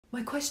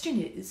My question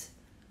is,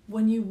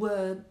 when you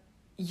were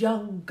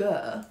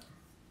younger,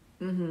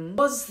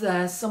 was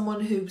there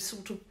someone who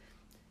sort of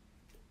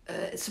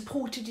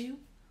supported you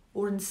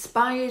or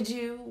inspired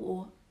you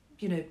or,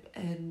 you know,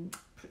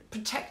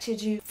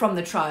 protected you from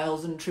the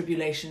trials and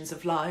tribulations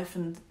of life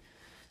and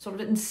sort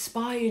of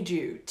inspired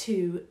you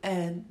to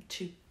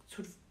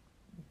sort of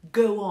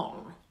go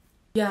on?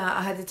 Yeah,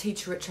 I had a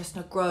teacher at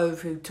Chestnut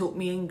Grove who taught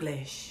me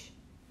English.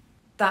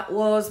 That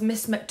was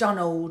Miss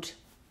McDonald.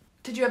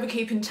 Did you ever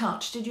keep in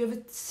touch? Did you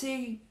ever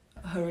see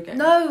her again?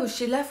 No,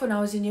 she left when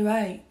I was in year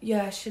 8.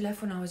 Yeah, she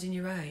left when I was in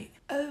year 8.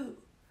 Oh.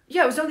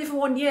 Yeah, it was only for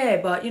 1 year,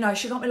 but, you know,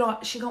 she got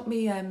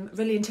me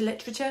really into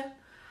literature.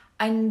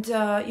 And,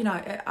 you know,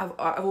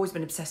 I've always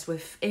been obsessed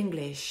with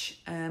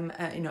English. You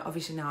know,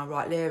 obviously now I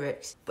write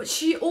lyrics. But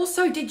she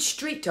also did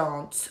street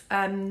dance.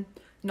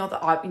 Not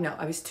that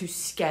I was too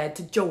scared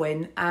to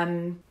join.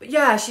 But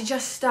yeah, she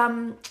just,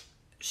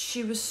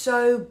 she was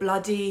so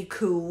bloody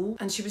cool.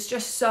 And she was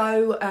just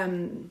so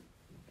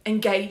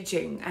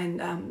engaging.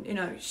 And, you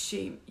know,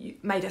 she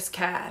made us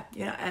care,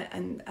 you know,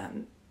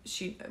 and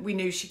we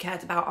knew she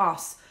cared about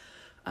us,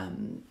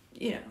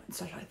 you know, and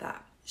stuff like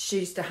that. She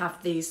used to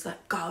have these,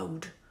 like,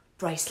 gold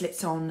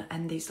bracelets on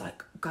and these,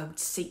 like, gold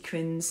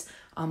sequins.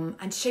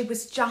 And she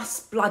was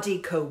just bloody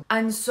cool.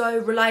 And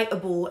so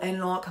relatable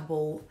and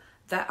likeable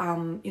that,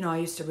 you know, I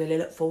used to really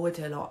look forward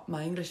to a lot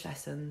my English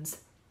lessons.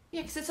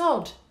 Yeah, because it's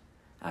odd,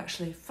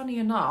 actually. Funny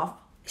enough.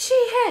 Is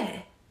she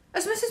here?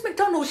 Is Mrs.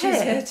 McDonald here?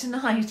 She's here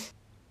tonight.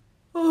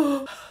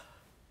 Oh.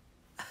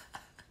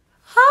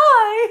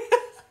 Hi!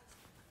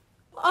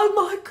 Oh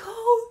my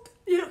God,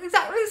 you look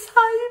exactly the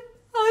same.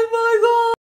 Oh my God.